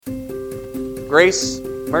Grace,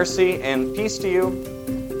 mercy, and peace to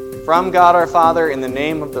you from God our Father in the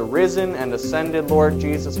name of the risen and ascended Lord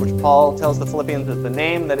Jesus, which Paul tells the Philippians is the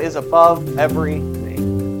name that is above every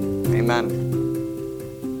name. Amen.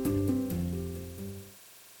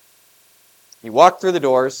 You walk through the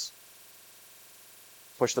doors,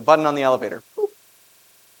 push the button on the elevator.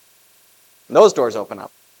 And those doors open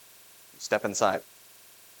up. You step inside.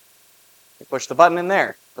 You push the button in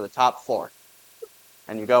there for the top floor.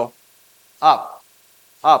 And you go up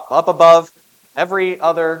above every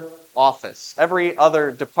other office, every other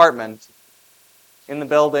department in the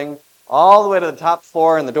building, all the way to the top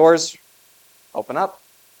floor, and the doors open up,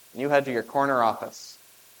 and you head to your corner office.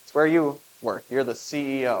 It's where you work. You're the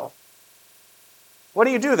CEO. What do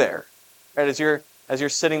you do there? Right, as you're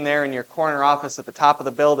sitting there in your corner office at the top of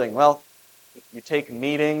the building, well, you take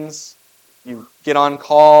meetings, you get on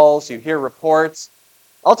calls, you hear reports.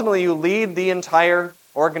 Ultimately, you lead the entire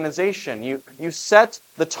organization. You set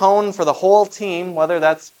the tone for the whole team, whether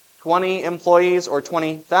that's 20 employees or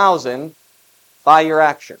 20,000, by your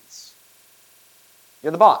actions.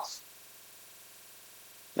 You're the boss.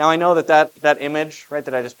 Now, I know that image, right,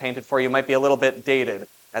 that I just painted for you might be a little bit dated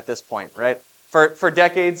at this point, right? For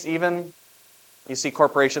decades even, you see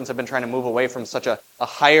corporations have been trying to move away from such a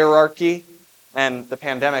hierarchy, and the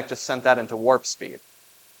pandemic just sent that into warp speed.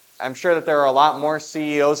 I'm sure that there are a lot more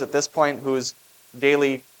CEOs at this point whose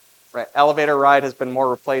daily elevator ride has been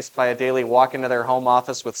more replaced by a daily walk into their home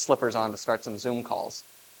office with slippers on to start some Zoom calls.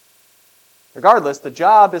 Regardless, the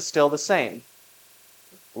job is still the same.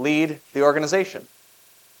 Lead the organization.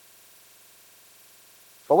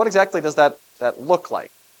 But what exactly does that look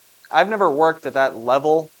like? I've never worked at that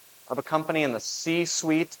level of a company in the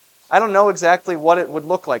C-suite. I don't know exactly what it would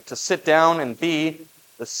look like to sit down and be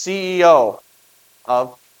the CEO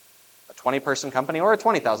of a 20-person company or a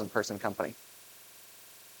 20,000-person company.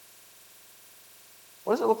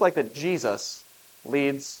 What does it look like that Jesus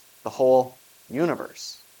leads the whole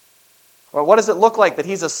universe? Or what does it look like that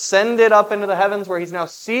he's ascended up into the heavens where he's now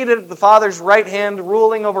seated at the Father's right hand,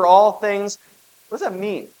 ruling over all things? What does that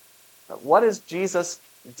mean? What is Jesus'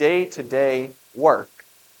 day-to-day work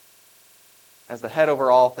as the head over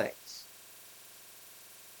all things?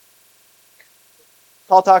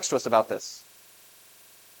 Paul talks to us about this.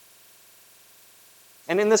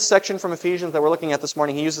 And in this section from Ephesians that we're looking at this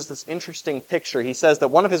morning, he uses this interesting picture. He says that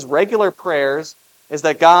one of his regular prayers is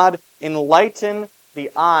that God enlighten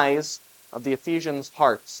the eyes of the Ephesians'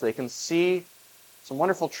 hearts so they can see some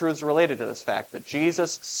wonderful truths related to this fact, that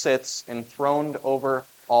Jesus sits enthroned over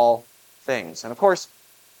all things. And of course,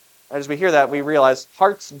 as we hear that, we realize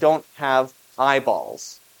hearts don't have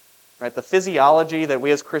eyeballs. Right? The physiology that we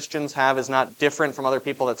as Christians have is not different from other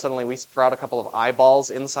people that suddenly we sprout a couple of eyeballs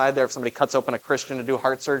inside there. If somebody cuts open a Christian to do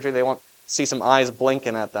heart surgery, they won't see some eyes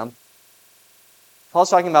blinking at them. Paul's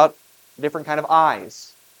talking about a different kind of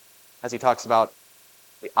eyes as he talks about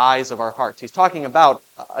the eyes of our hearts. He's talking about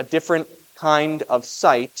a different kind of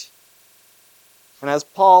sight. And as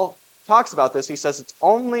Paul talks about this, he says it's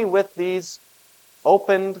only with these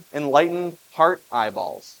opened, enlightened heart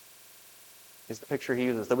eyeballs is the picture he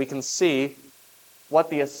uses, that we can see what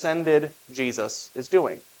the ascended Jesus is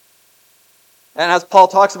doing. And as Paul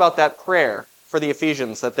talks about that prayer for the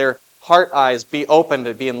Ephesians, that their heart eyes be opened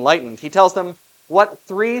and be enlightened, he tells them what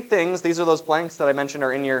three things, these are those blanks that I mentioned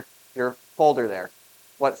are in your folder there,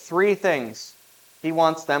 what three things he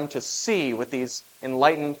wants them to see with these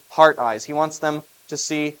enlightened heart eyes. He wants them to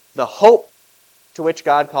see the hope to which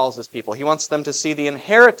God calls his people. He wants them to see the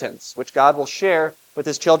inheritance which God will share with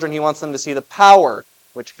his children. He wants them to see the power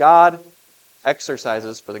which God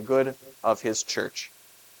exercises for the good of his church.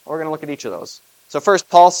 We're going to look at each of those. So first,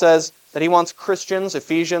 Paul says that he wants Christians,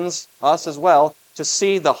 Ephesians, us as well, to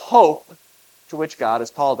see the hope to which God has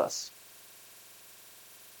called us.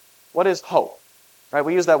 What is hope? Right?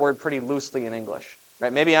 We use that word pretty loosely in English.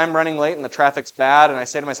 Right? Maybe I'm running late and the traffic's bad, and I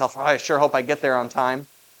say to myself, I sure hope I get there on time.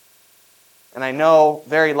 And I know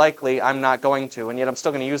very likely I'm not going to, and yet I'm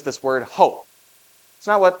still going to use this word hope. It's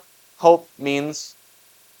not what hope means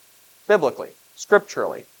biblically,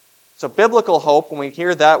 scripturally. So biblical hope, when we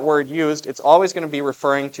hear that word used, it's always going to be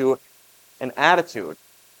referring to an attitude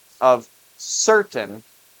of certain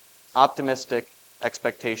optimistic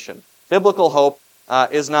expectation. Biblical hope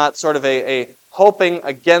is not sort of a hoping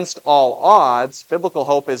against all odds. Biblical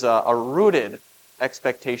hope is a rooted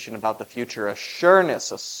expectation about the future, a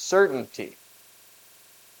sureness, a certainty.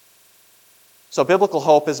 So biblical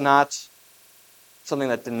hope is not something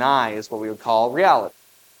that denies what we would call reality.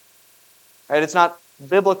 Right? It's not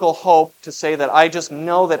biblical hope to say that I just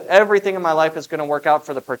know that everything in my life is going to work out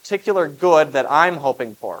for the particular good that I'm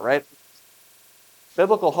hoping for, right?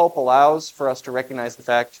 Biblical hope allows for us to recognize the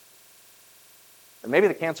fact that maybe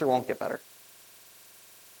the cancer won't get better.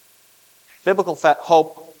 Biblical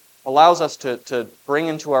hope allows us to bring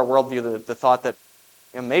into our worldview the thought that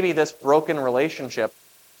maybe this broken relationship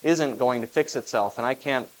isn't going to fix itself, and I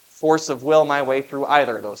can't force of will my way through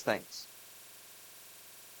either of those things.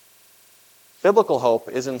 Biblical hope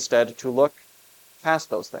is instead to look past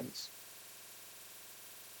those things.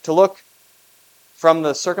 To look from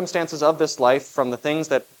the circumstances of this life, from the things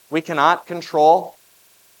that we cannot control,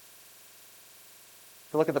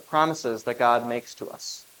 to look at the promises that God makes to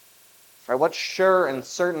us. Right? What sure and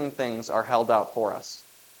certain things are held out for us?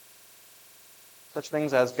 Such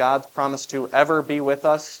things as God's promise to ever be with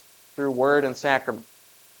us through word and sacrament.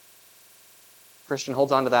 Christian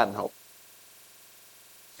holds on to that in hope.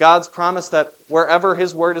 God's promise that wherever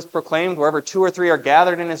His word is proclaimed, wherever 2 or 3 are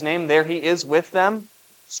gathered in His name, there He is with them,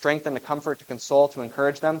 strengthen, to comfort, to console, to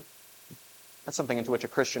encourage them. That's something into which a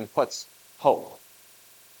Christian puts hope.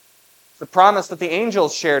 The promise that the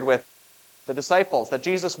angels shared with the disciples, that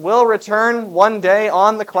Jesus will return one day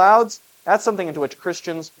on the clouds, that's something into which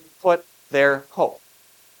Christians put their hope.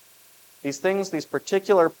 These things, these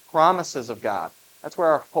particular promises of God, that's where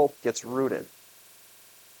our hope gets rooted.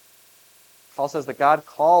 Paul says that God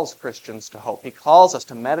calls Christians to hope. He calls us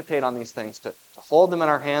to meditate on these things, to hold them in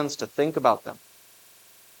our hands, to think about them.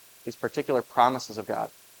 These particular promises of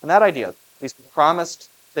God. And that idea, these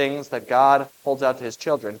promised things that God holds out to His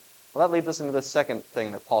children, well, that leads us into the second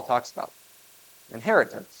thing that Paul talks about.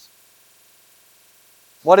 Inheritance.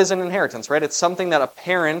 What is an inheritance, right? It's something that a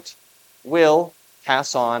parent will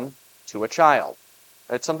pass on to a child.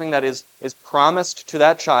 It's something that is promised to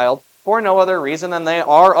that child for no other reason than they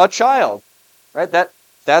are a child. Right?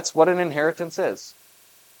 That's what an inheritance is.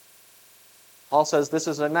 Paul says this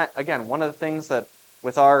is, again, one of the things that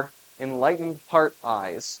with our enlightened heart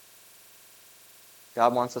eyes,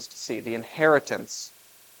 God wants us to see. The inheritance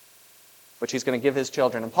which He's going to give His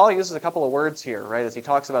children. And Paul uses a couple of words here, right, as he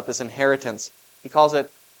talks about this inheritance. He calls it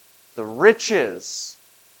the riches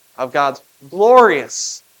of God's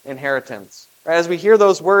glorious inheritance. Right? As we hear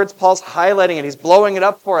those words, Paul's highlighting it. He's blowing it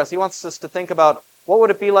up for us. He wants us to think about, what would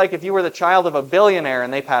it be like if you were the child of a billionaire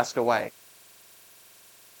and they passed away?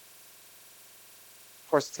 Of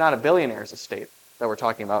course, it's not a billionaire's estate that we're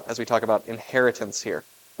talking about as we talk about inheritance here.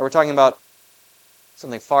 But we're talking about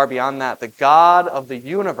something far beyond that. The God of the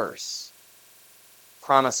universe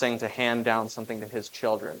promising to hand down something to His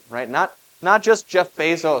children. Right? Not just Jeff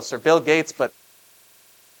Bezos or Bill Gates, but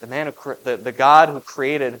the man the God who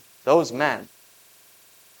created those men,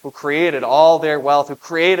 who created all their wealth, who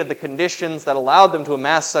created the conditions that allowed them to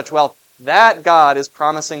amass such wealth, that God is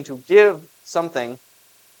promising to give something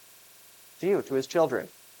to you, to His children.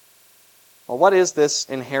 Well, what is this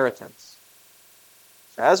inheritance?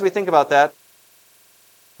 As we think about that,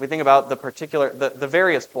 we think about the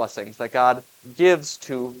various blessings that God gives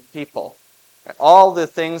to people. All the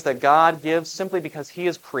things that God gives simply because He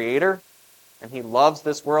is Creator and He loves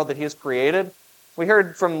this world that He has created. We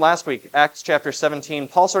heard from last week, Acts chapter 17,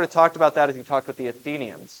 Paul sort of talked about that as he talked with the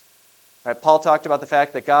Athenians. Right? Paul talked about the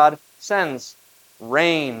fact that God sends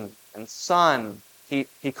rain and sun.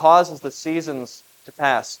 He causes the seasons to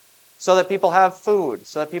pass so that people have food,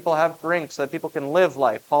 so that people have drink, so that people can live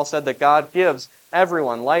life. Paul said that God gives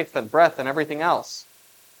everyone life and breath and everything else.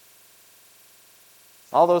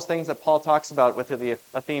 All those things that Paul talks about with the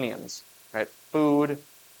Athenians, right? Food,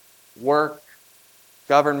 work,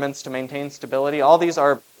 governments to maintain stability. All these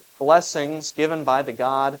are blessings given by the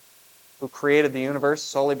God who created the universe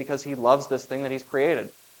solely because He loves this thing that He's created.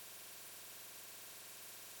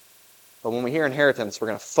 But when we hear inheritance, we're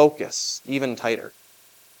going to focus even tighter.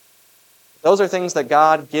 Those are things that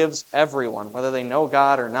God gives everyone, whether they know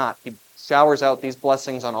God or not. He showers out these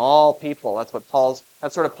blessings on all people. That's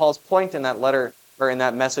sort of Paul's point in that letter, or in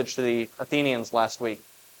that message to the Athenians last week.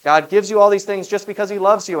 God gives you all these things just because He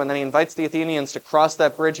loves you, and then He invites the Athenians to cross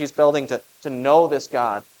that bridge He's building to know this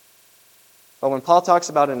God. But when Paul talks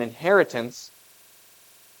about an inheritance,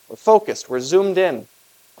 we're focused, we're zoomed in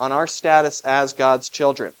on our status as God's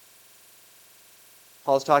children.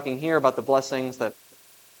 Paul's talking here about the blessings that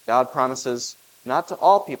God promises not to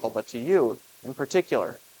all people, but to you in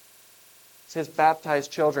particular. It's His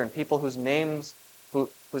baptized children, people whose names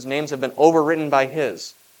have been overwritten by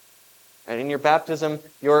His. And in your baptism,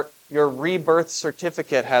 your rebirth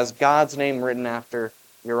certificate has God's name written after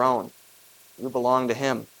your own. You belong to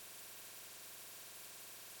Him.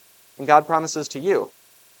 And God promises to you,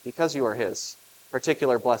 because you are His,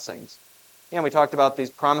 particular blessings. And we talked about these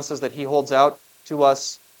promises that He holds out to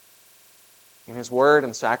us in His Word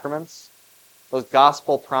and sacraments. those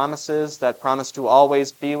gospel promises that promise to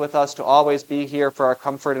always be with us, to always be here for our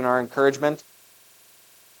comfort and our encouragement.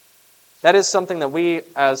 That is something that we,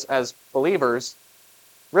 as believers,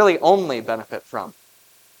 really only benefit from.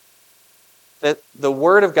 That the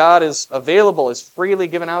Word of God is available, is freely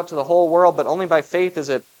given out to the whole world, but only by faith is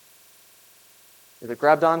it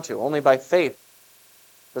grabbed onto. Only by faith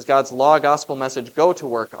does God's law gospel message go to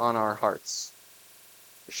work on our hearts,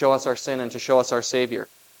 to show us our sin and to show us our Savior.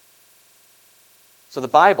 So the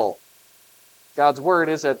Bible, God's Word,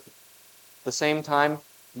 is at the same time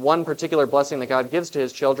one particular blessing that God gives to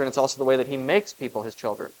His children. It's also the way that He makes people His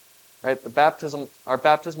children. Right? Our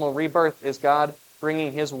baptismal rebirth is God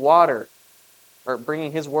bringing His water, or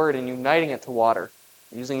bringing His Word and uniting it to water,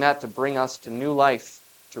 using that to bring us to new life,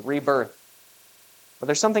 to rebirth. But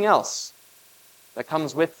there's something else that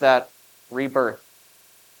comes with that rebirth,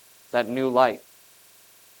 that new life,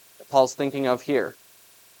 that Paul's thinking of here.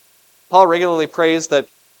 Paul regularly prays that,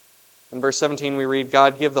 in verse 17 we read,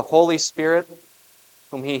 God give the Holy Spirit,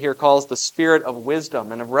 whom he here calls the Spirit of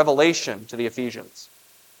wisdom and of revelation, to the Ephesians.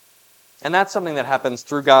 And that's something that happens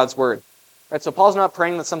through God's Word. Right, so Paul's not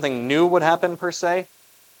praying that something new would happen per se.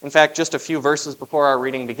 In fact, just a few verses before our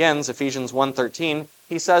reading begins, Ephesians 1:13,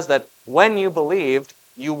 he says that when you believed,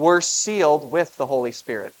 you were sealed with the Holy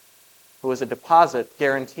Spirit, who is a deposit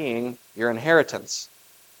guaranteeing your inheritance.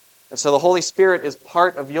 And so the Holy Spirit is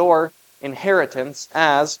part of your inheritance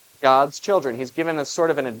as God's children. He's given us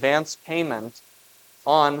sort of an advance payment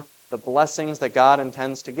on the blessings that God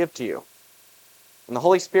intends to give to you. And the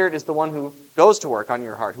Holy Spirit is the one who goes to work on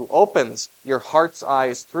your heart, who opens your heart's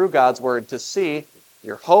eyes through God's Word to see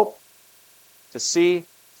your hope, to see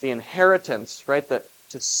the inheritance, right?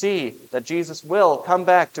 To see that Jesus will come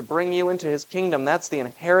back to bring you into His kingdom. That's the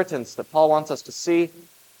inheritance that Paul wants us to see.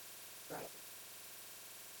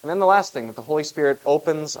 And then the last thing that the Holy Spirit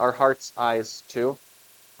opens our heart's eyes to,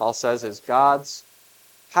 Paul says, is God's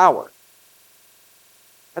power.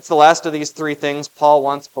 That's the last of these three things Paul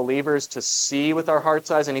wants believers to see with our heart's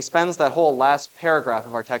eyes, and he spends that whole last paragraph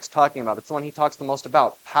of our text talking about it. It's the one he talks the most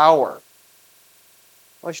about, power.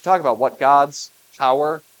 Well, we should talk about what God's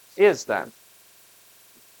power is then.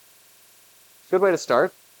 A good way to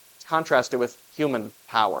start is contrast it with human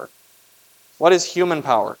power. What is human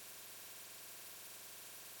power?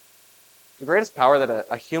 The greatest power that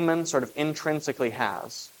a human sort of intrinsically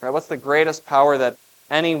has. Right? What's the greatest power that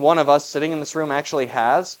any one of us sitting in this room actually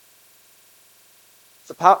has?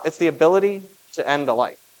 It's the ability to end a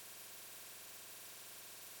life.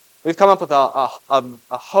 We've come up with a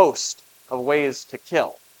host of ways to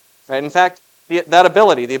kill. Right? In fact, that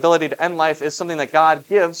ability, the ability to end life, is something that God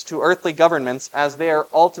gives to earthly governments as their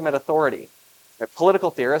ultimate authority. Right? Political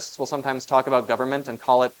theorists will sometimes talk about government and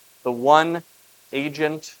call it the one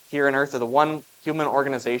agent here on earth, or the one human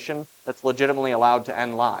organization that's legitimately allowed to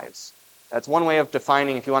end lives. That's one way of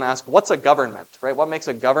defining, if you want to ask, what's a government, right? What makes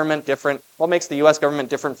a government different? What makes the U.S. government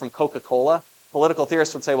different from Coca-Cola? Political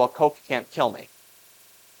theorists would say, well, Coke can't kill me.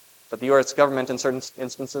 But the U.S. government, in certain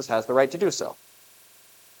instances, has the right to do so.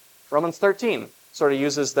 Romans 13 sort of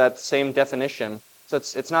uses that same definition. So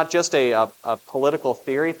it's not just a political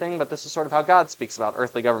theory thing, but this is sort of how God speaks about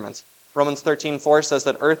earthly governments. Romans 13:4 says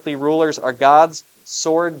that earthly rulers are God's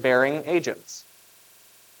sword-bearing agents.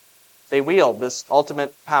 They wield this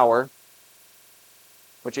ultimate power,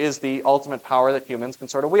 which is the ultimate power that humans can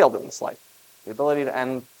sort of wield in this life, the ability to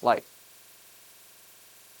end life.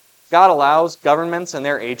 God allows governments and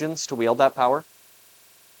their agents to wield that power.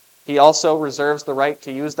 He also reserves the right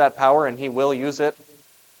to use that power, and He will use it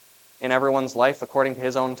in everyone's life according to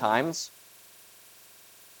His own times.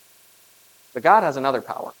 But God has another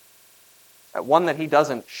power, one that He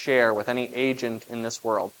doesn't share with any agent in this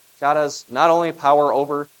world. God has not only power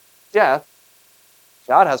over death,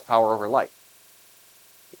 God has power over life.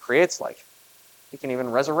 He creates life. He can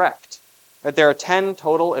even resurrect. But there are 10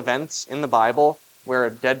 total events in the Bible where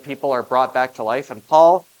dead people are brought back to life, and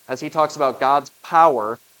Paul, as he talks about God's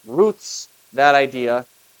power, roots that idea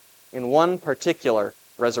in one particular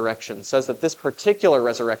resurrection, says that this particular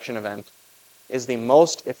resurrection event is the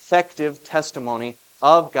most effective testimony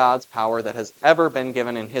of God's power that has ever been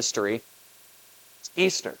given in history. It's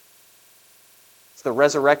Easter. It's the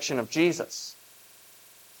resurrection of Jesus.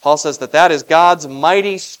 Paul says that is God's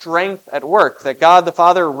mighty strength at work, that God the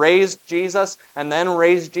Father raised Jesus and then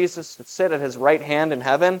raised Jesus to sit at His right hand in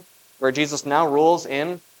heaven, where Jesus now rules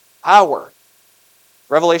in power.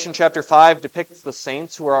 Revelation chapter 5 depicts the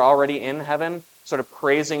saints who are already in heaven, sort of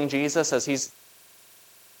praising Jesus as He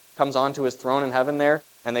comes onto His throne in heaven there,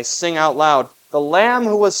 and they sing out loud, "The Lamb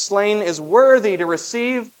who was slain is worthy to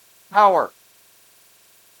receive power."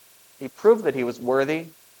 He proved that He was worthy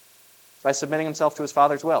by submitting himself to his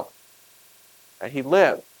Father's will. He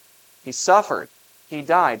lived. He suffered. He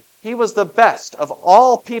died. He was the best of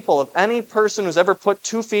all people, of any person who's ever put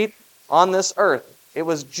 2 feet on this earth. It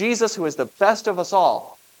was Jesus who is the best of us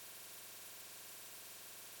all.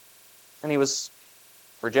 And he was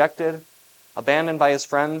rejected, abandoned by his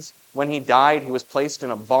friends. When he died, he was placed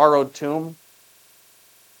in a borrowed tomb.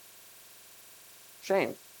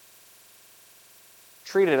 Shame.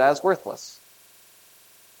 Treated as worthless.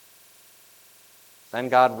 Then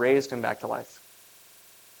God raised him back to life.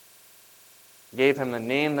 Gave him the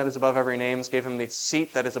name that is above every name, gave him the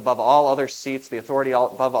seat that is above all other seats, the authority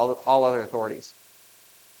above all other authorities.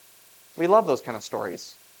 We love those kind of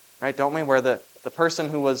stories, right? Don't we? Where the person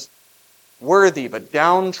who was worthy but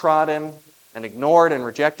downtrodden and ignored and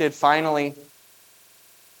rejected finally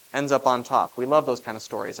ends up on top. We love those kind of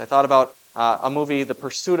stories. I thought about a movie, The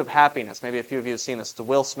Pursuit of Happiness. Maybe a few of you have seen this. It's a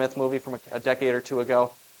Will Smith movie from a decade or two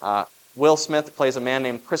ago. Will Smith plays a man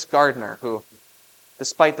named Chris Gardner who,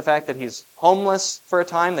 despite the fact that he's homeless for a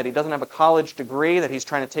time, that he doesn't have a college degree, that he's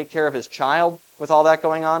trying to take care of his child with all that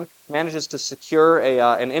going on, manages to secure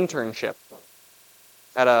an internship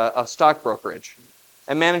at a stock brokerage,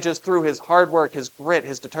 and manages through his hard work, his grit,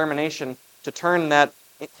 his determination, to turn that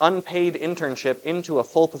unpaid internship into a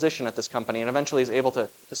full position at this company, and eventually is able to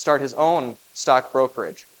start his own stock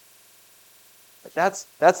brokerage. That's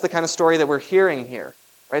the kind of story that we're hearing here.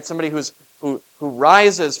 Right? Somebody who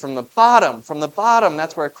rises from the bottom. From the bottom,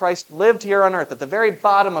 that's where Christ lived here on earth, at the very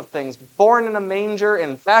bottom of things, born in a manger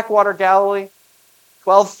in backwater Galilee,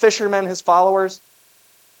 12 fishermen, his followers,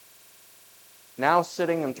 now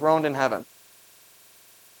sitting enthroned in heaven.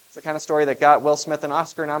 It's the kind of story that got Will Smith an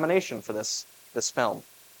Oscar nomination for this film.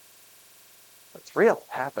 It's real. It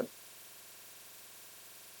happened.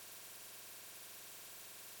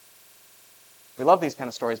 We love these kind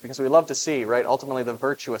of stories because we love to see, right, ultimately the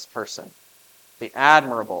virtuous person, the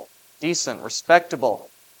admirable, decent, respectable,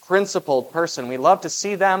 principled person. We love to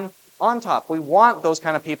see them on top. We want those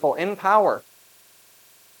kind of people in power.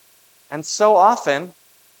 And so often,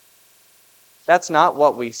 that's not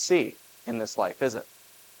what we see in this life, is it?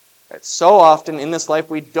 Right? So often in this life,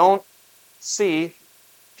 we don't see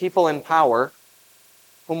people in power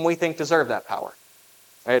whom we think deserve that power,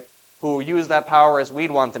 right? Who use that power as we'd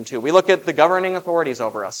want them to. We look at the governing authorities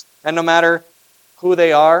over us, and no matter who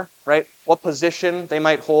they are, right, what position they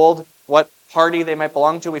might hold, what party they might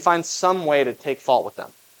belong to, we find some way to take fault with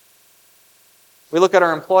them. We look at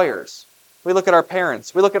our employers, we look at our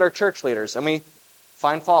parents, we look at our church leaders, and we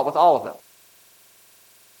find fault with all of them.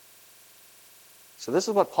 So this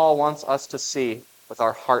is what Paul wants us to see with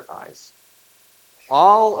our heart eyes.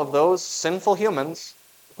 All of those sinful humans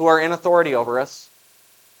who are in authority over us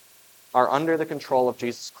are under the control of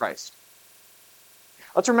Jesus Christ.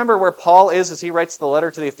 Let's remember where Paul is as he writes the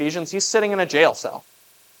letter to the Ephesians. He's sitting in a jail cell.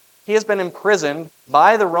 He has been imprisoned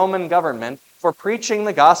by the Roman government for preaching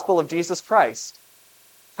the gospel of Jesus Christ.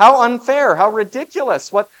 How unfair, how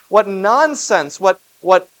ridiculous, what nonsense, what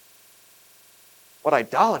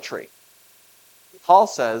idolatry. Paul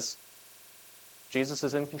says Jesus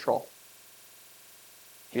is in control.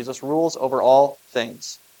 Jesus rules over all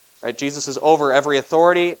things. Right? Jesus is over every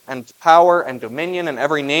authority and power and dominion and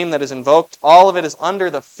every name that is invoked. All of it is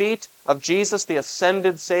under the feet of Jesus, the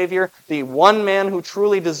ascended Savior, the one man who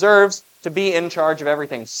truly deserves to be in charge of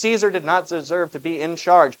everything. Caesar did not deserve to be in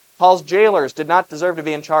charge. Paul's jailers did not deserve to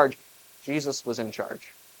be in charge. Jesus was in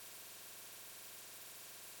charge.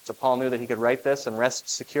 So Paul knew that he could write this and rest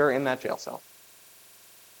secure in that jail cell.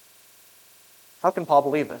 How can Paul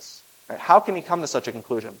believe this? How can he come to such a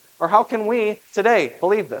conclusion? Or how can we today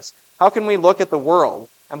believe this? How can we look at the world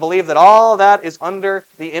and believe that all that is under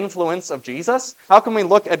the influence of Jesus? How can we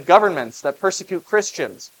look at governments that persecute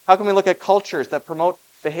Christians? How can we look at cultures that promote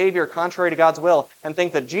behavior contrary to God's will and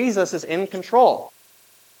think that Jesus is in control?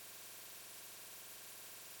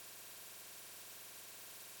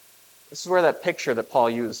 This is where that picture that Paul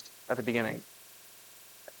used at the beginning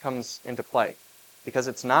comes into play. Because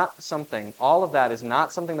it's not something, all of that is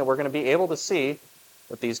not something that we're going to be able to see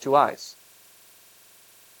with these two eyes.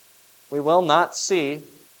 We will not see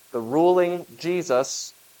the ruling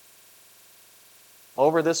Jesus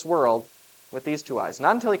over this world with these two eyes.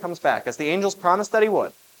 Not until he comes back, as the angels promised that he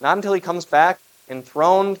would. Not until he comes back,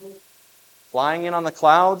 enthroned, flying in on the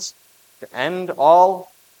clouds, to end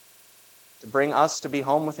all, to bring us to be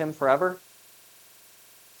home with him forever.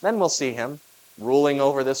 Then we'll see him ruling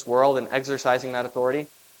over this world and exercising that authority.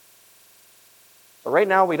 But right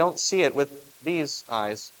now we don't see it with these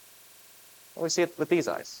eyes. We see it with these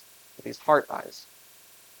eyes, with these heart eyes.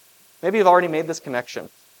 Maybe you've already made this connection,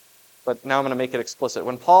 but now I'm going to make it explicit.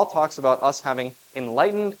 When Paul talks about us having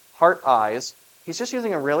enlightened heart eyes, he's just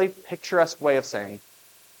using a really picturesque way of saying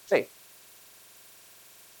faith.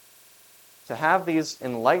 To have these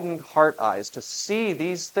enlightened heart eyes, to see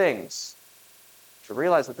these things, to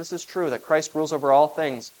realize that this is true, that Christ rules over all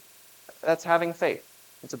things, that's having faith.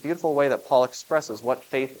 It's a beautiful way that Paul expresses what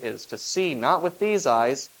faith is, to see not with these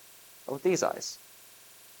eyes, but with these eyes.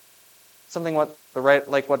 Something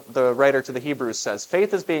like what the writer to the Hebrews says.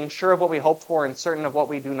 Faith is being sure of what we hope for and certain of what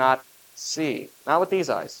we do not see. Not with these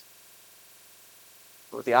eyes,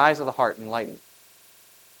 but with the eyes of the heart enlightened.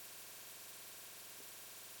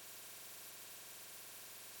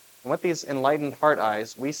 And with these enlightened heart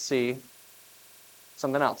eyes, we see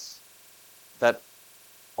something else that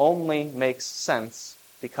only makes sense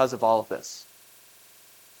because of all of this.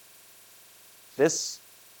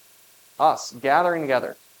 Us gathering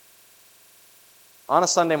together on a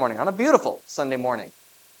Sunday morning, on a beautiful Sunday morning.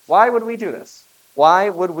 Why would we do this? Why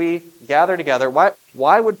would we gather together?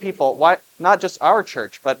 Why would people, not just our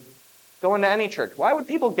church, but go into any church, why would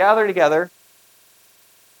people gather together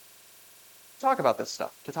to talk about this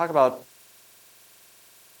stuff, to talk about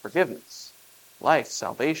forgiveness, life,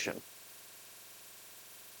 salvation?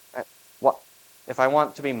 If I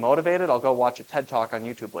want to be motivated, I'll go watch a TED Talk on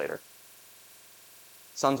YouTube later.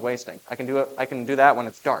 Sun's wasting. I can do that when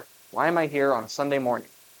it's dark. Why am I here on a Sunday morning?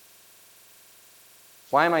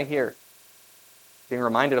 Why am I here? Being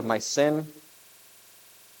reminded of my sin,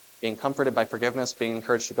 being comforted by forgiveness, being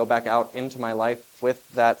encouraged to go back out into my life with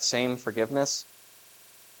that same forgiveness.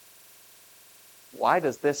 Why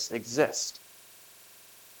does this exist?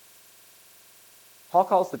 Paul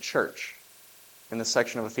calls the church, in this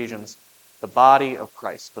section of Ephesians, the body of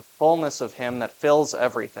Christ, the fullness of Him that fills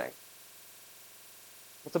everything.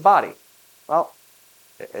 What's a body? Well,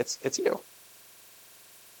 it's you.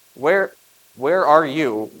 Where are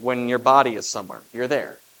you when your body is somewhere? You're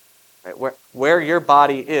there. Right? Where your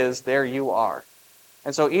body is, there you are.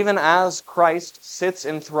 And so even as Christ sits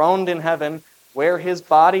enthroned in heaven, where His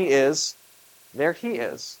body is, there He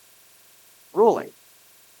is, ruling.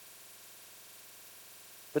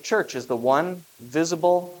 The church is the one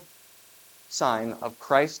visible sign of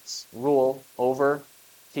Christ's rule over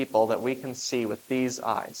people that we can see with these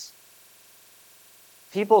eyes.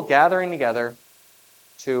 People gathering together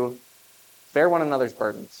to bear one another's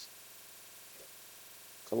burdens,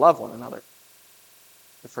 to love one another,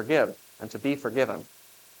 to forgive and to be forgiven,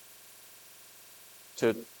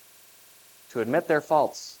 to admit their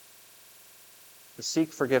faults, to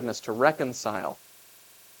seek forgiveness, to reconcile,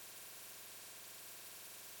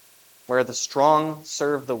 where the strong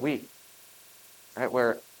serve the weak, right?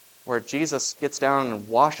 Where Jesus gets down and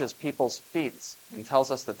washes people's feet and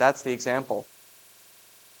tells us that that's the example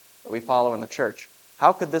that we follow in the church.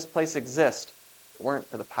 How could this place exist if it weren't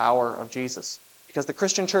for the power of Jesus? Because the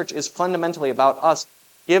Christian church is fundamentally about us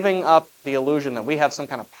giving up the illusion that we have some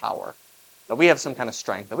kind of power, that we have some kind of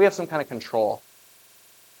strength, that we have some kind of control.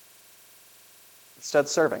 Instead,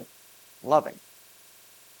 serving, loving.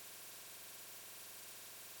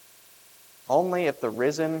 Only if the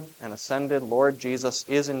risen and ascended Lord Jesus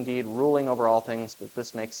is indeed ruling over all things does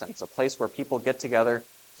this make sense. A place where people get together,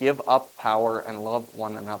 give up power, and love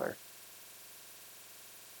one another.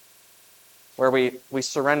 Where we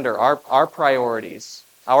surrender our priorities,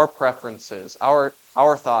 our preferences, our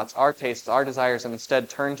thoughts, our tastes, our desires, and instead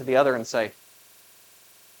turn to the other and say,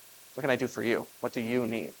 what can I do for you? What do you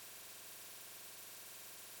need?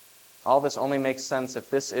 All this only makes sense if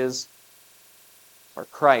this is where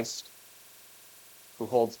Christ, who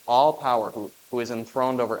holds all power, who is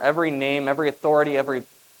enthroned over every name, every authority, every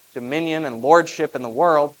dominion and lordship in the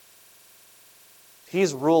world,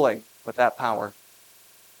 He's ruling with that power.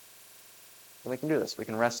 And we can do this. We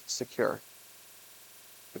can rest secure.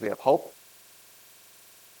 Because we have hope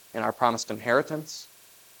in our promised inheritance,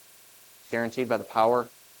 guaranteed by the power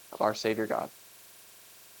of our Savior God.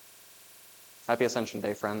 Happy Ascension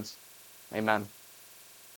Day, friends. Amen.